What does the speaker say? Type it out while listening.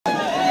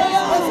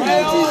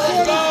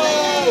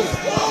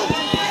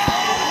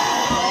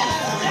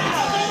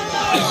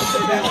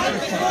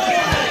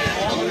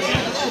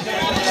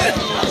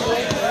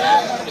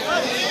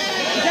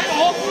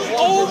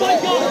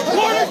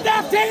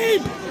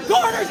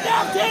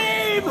quarterstaff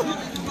team! Go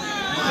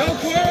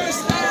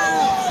quarterstaff!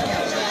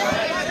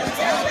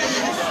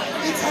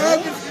 It's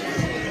hard.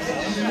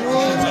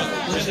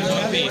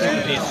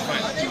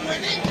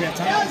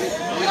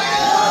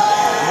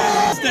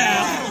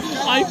 Staff!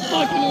 I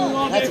fucking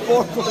love That's it!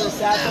 4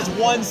 quarterstaff, that's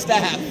 1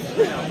 staff.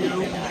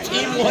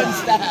 Team 1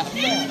 staff.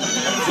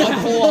 1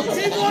 pull-up.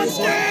 Team 1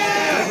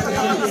 staff!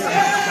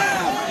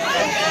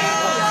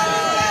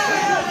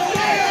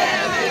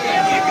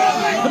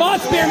 Come on,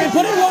 Spearman,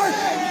 put in work!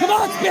 Come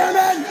on,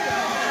 Spearman!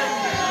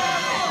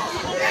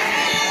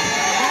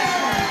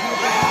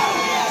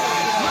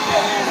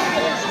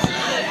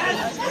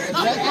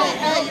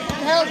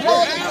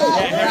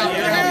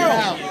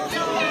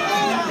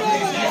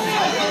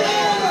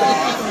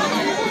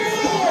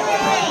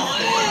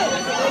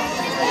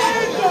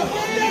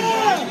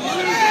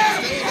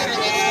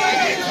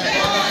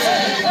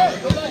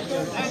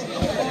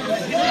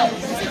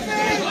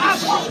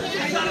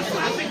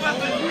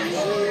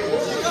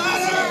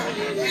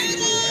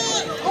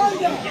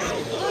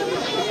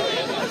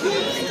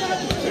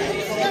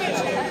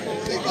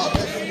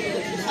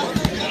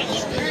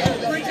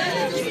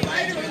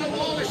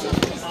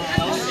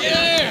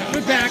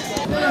 Good back.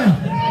 Oh my god!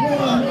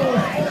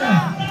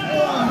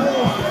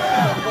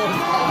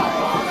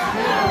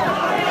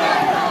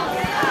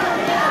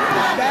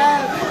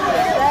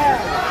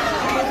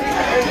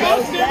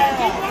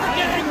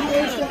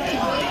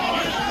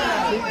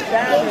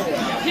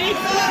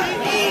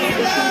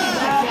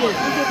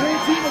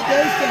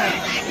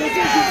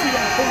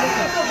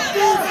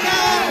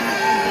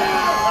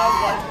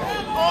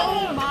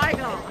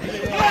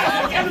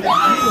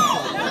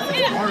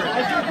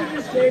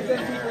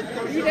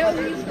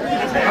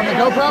 On the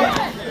GoPro?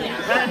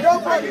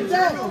 GoPro, you're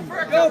dead.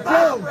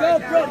 GoPro,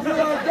 you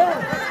are dead.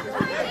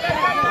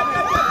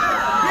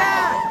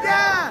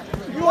 Yeah!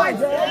 What?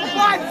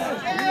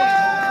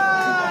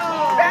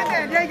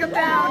 Batman, take him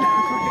down.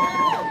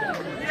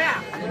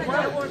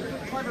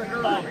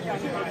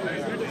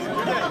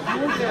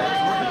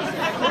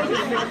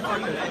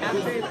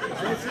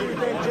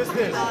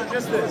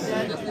 Just this.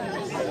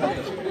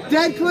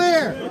 Dead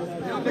clear.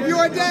 If you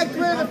are dead,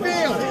 clear the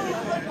field.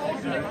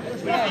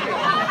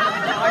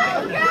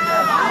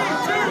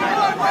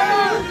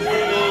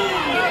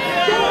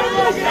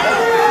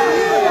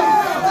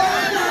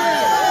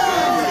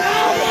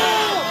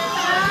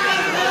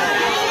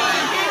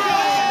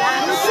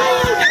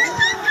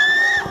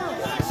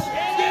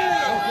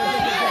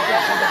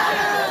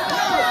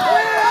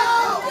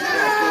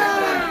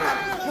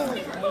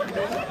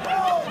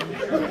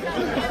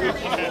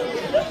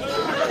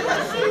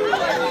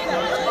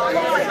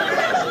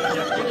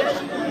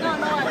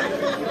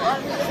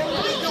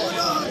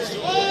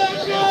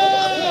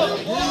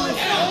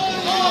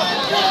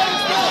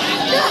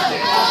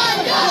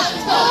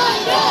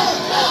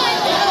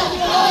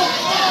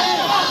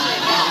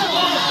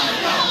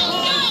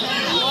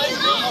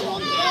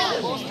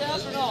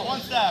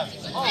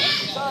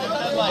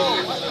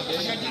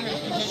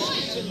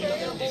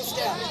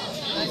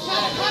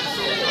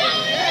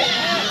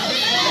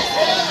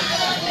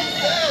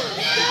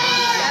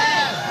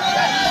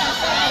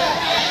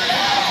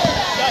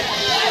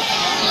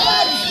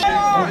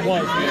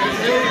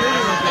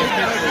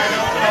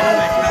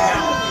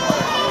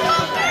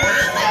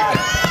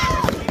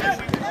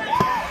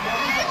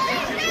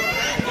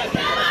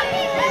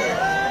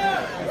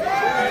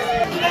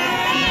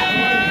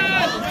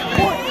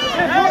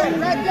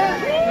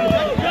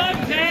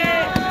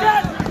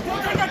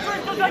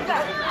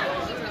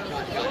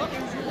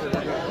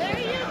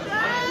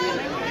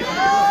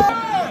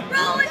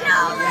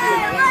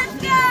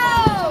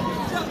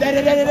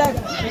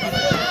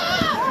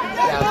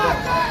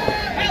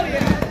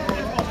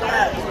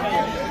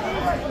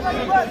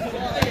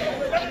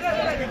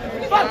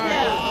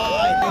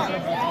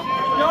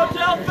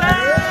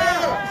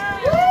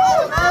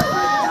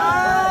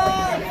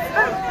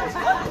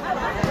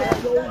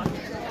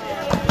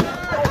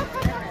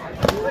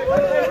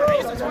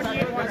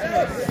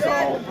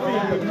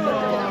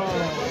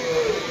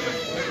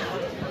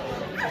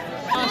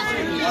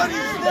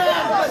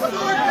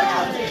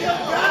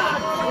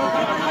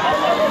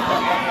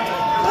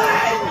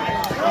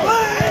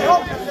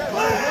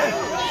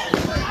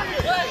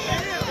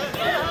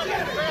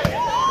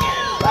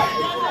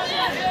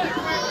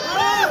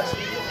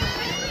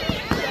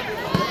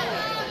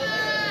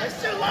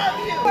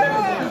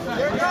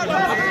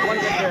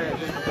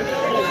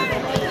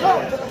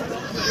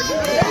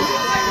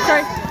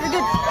 Sorry, you're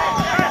good.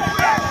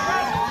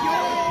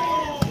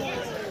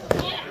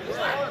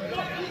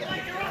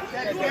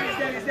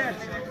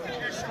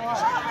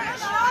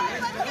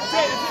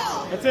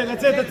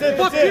 That's it.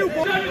 Fuck you,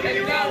 boy.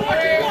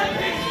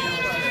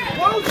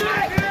 Close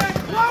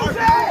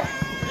it!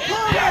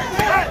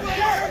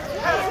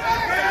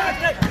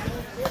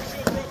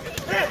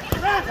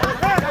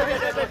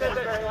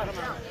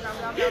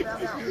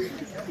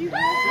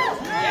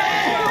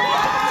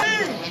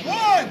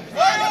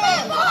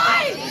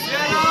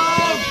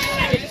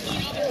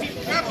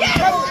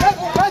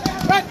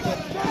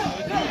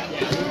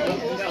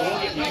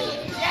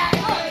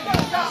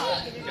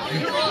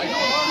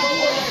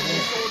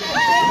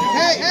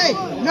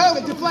 No,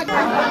 it deflected.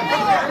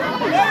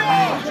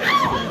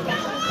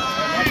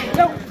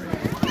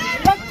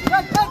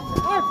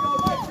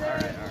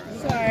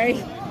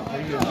 Sorry.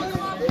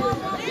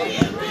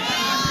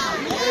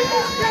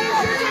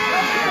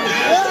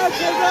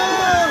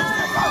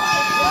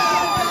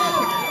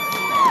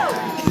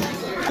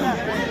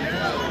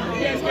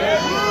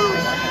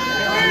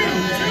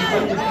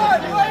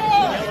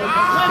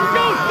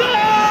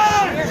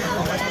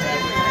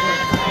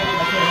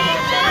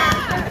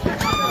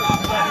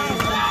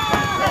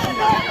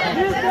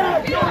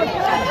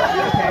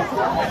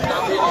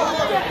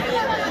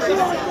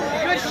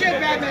 Good shit,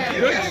 Batman.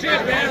 Good shit,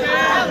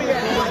 Batman.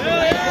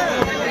 Hell yeah.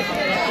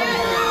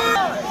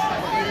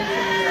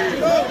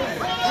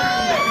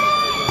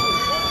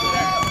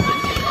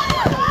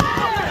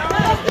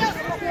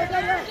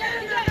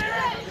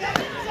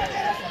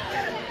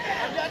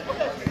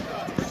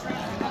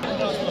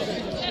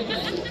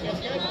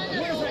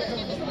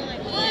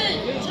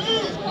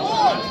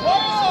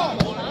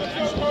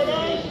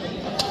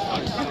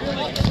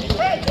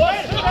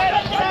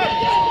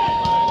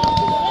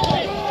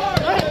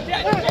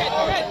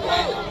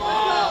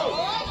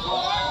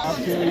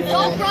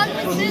 Don't run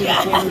with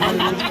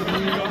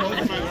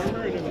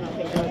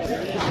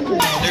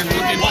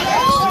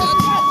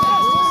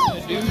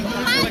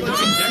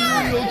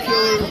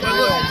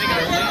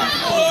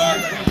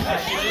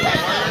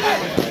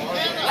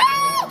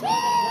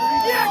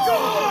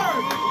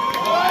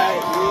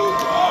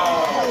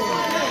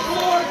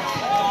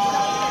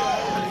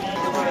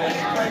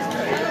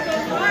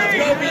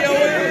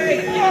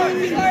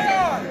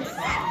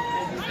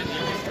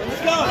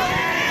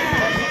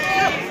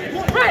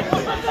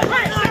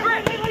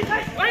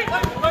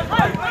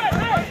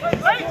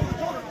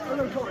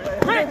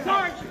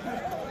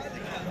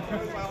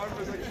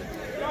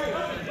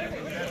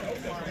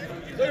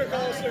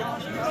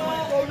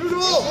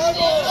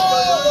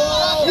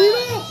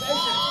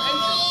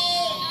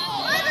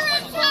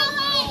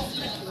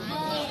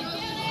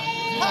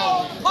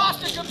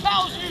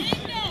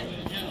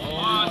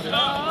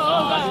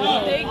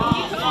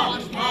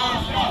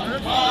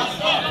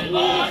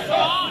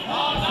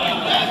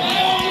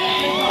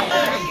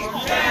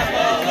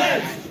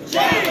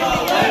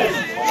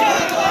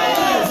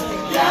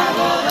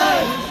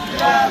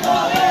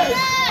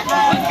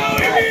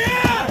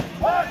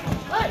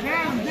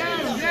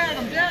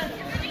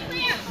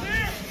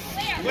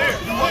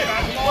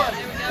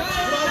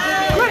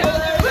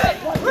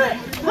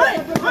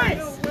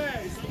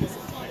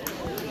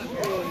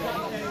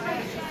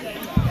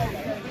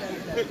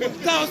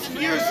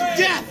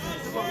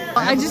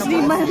I just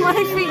need my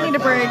feet need a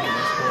break. I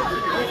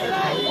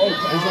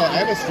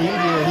have a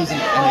student here who's an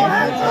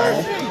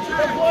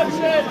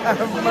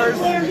Have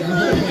mercy.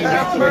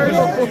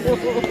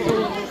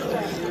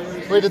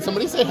 Wait, did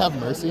somebody say have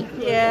mercy?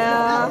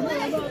 Yeah.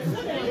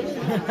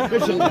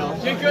 Good shit, Mel.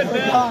 Get good,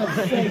 Mel.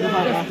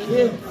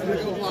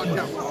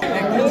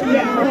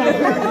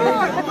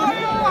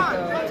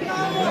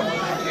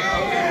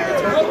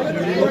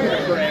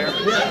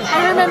 I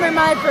remember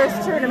my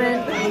first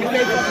tournament.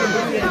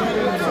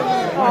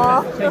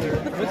 Aw.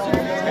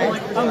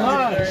 I'm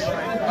Hush.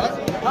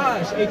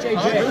 Hush, H-A-J.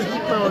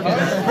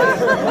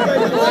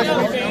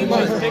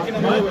 Taking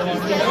him over.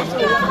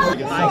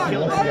 I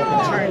kill him.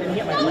 Trying to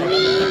get my leg.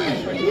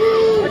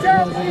 Watch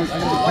out!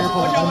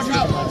 Watch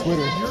out! On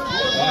Twitter.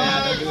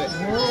 Don't do it.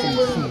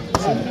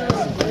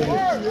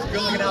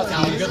 Good looking out,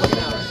 Talon. Good looking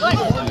out.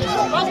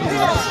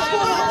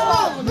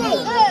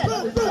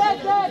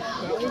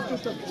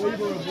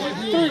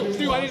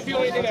 Stu, I didn't feel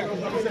anything there.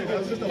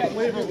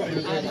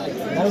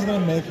 That was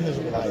gonna make his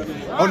life.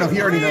 Oh no,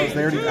 he already knows.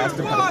 They already asked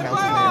him how to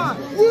count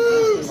his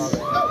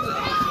name.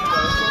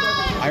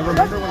 I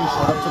remember when he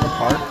showed up to the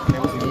park, and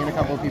it was me and a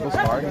couple of people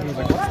sparring, and he was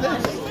like, "What's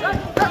this?"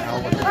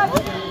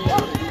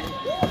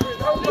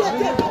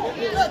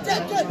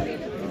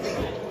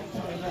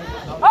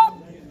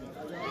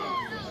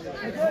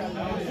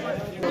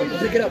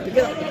 Pick it up, pick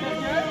it up.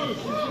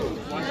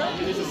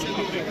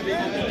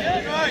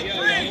 Right,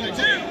 3,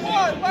 2,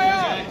 1, way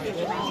out!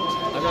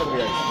 I'm not gonna be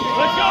ready.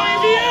 Let's go,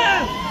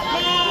 EBS!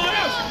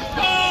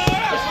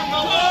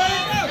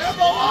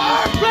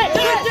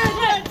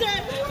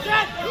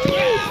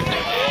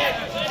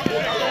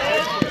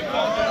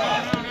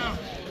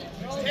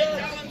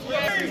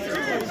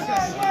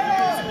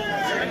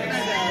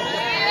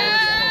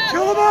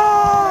 Kill them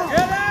all!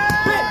 Get it!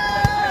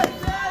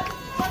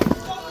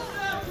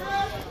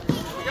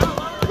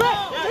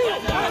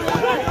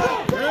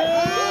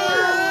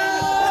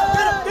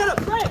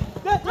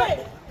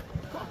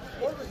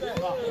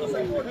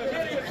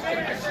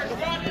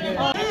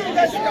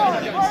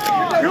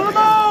 Kill them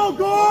all,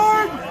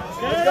 Gord!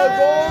 Let's go,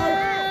 Gord!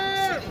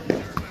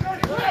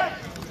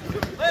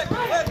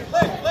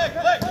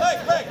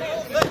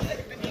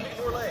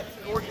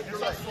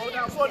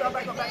 Slow down,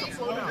 back up,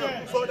 slow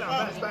down,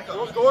 back up.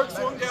 Gord,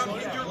 slow down,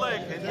 hit your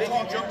leg, and then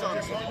you jumped on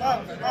it.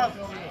 Up,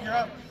 you're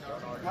up.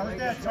 How was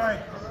that? Sorry.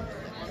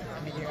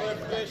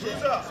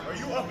 Who's up? Are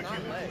you up,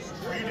 Achilles?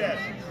 Are you dead?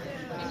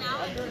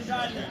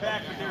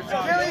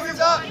 Achilles is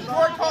up.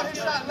 Gord called his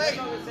shot late.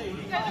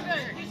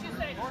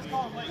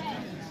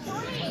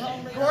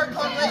 Gord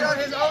called late on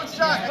his own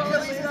shot.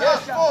 Achilles is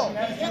up full.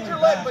 He hit your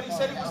leg, but he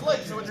said it was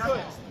late, so it's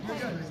good.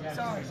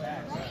 Sorry.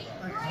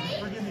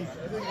 Forgive me.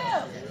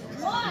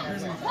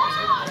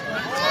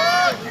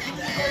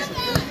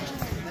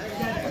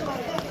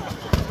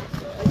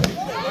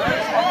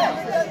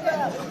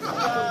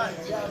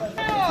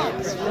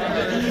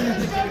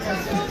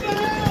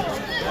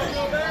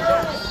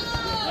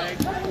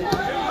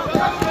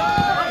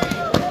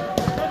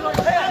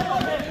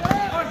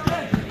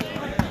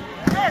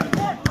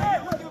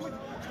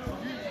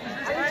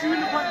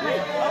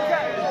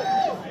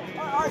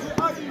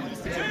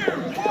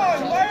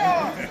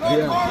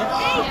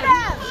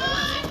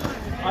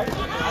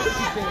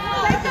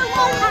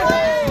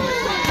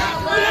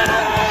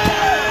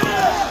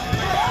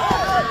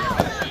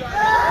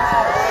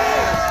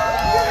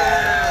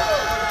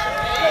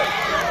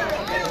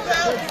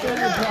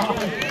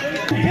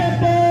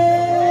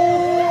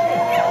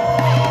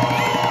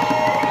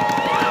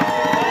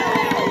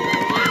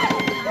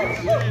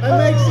 And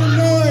make some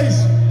noise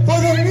for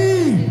the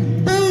EBF!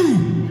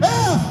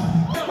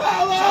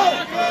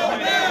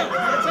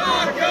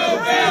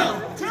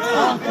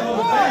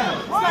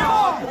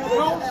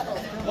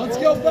 Let's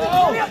go, Bo!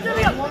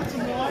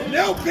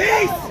 No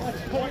peace!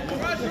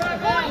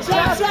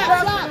 Shot, shot,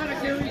 shot!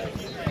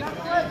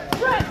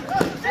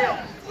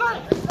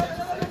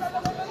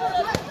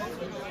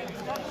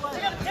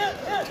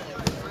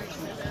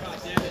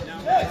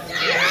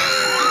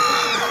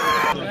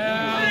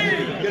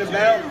 Get him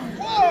down.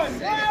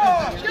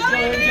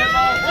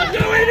 Let's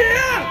go,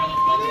 India!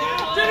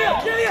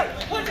 Get him!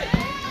 Punch it!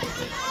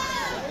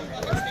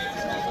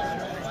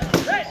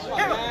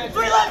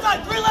 Three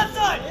left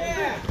side!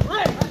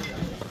 Right!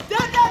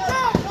 Down!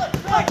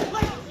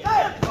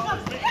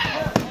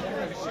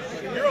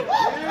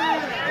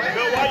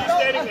 Bill, why are you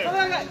standing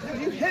there?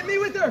 You hit me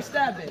with it or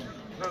stabbed me?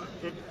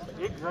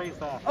 It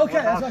grazed off.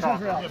 Okay, that's what I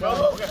was trying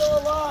to figure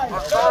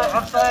out.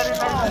 I'm standing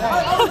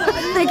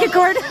there. Thank you,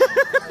 Cord.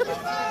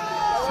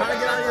 Trying to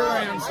get out of your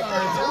way, I'm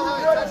sorry.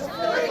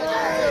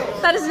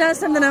 That is not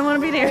something I want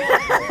to be near.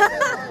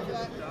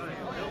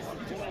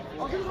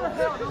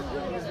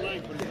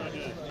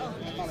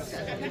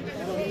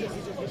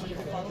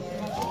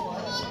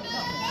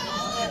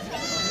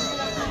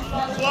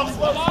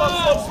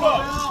 Slow.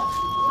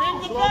 Ring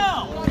the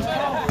bell.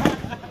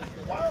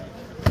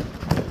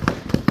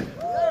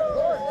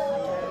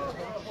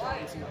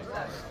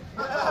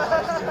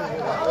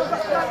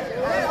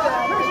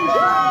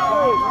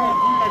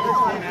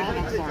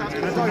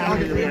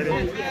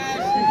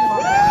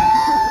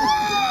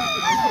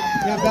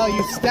 Yeah, Bell,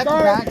 you stepped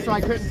back so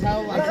I couldn't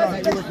tell. I thought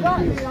that you were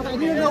confused. I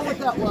didn't know what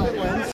that was.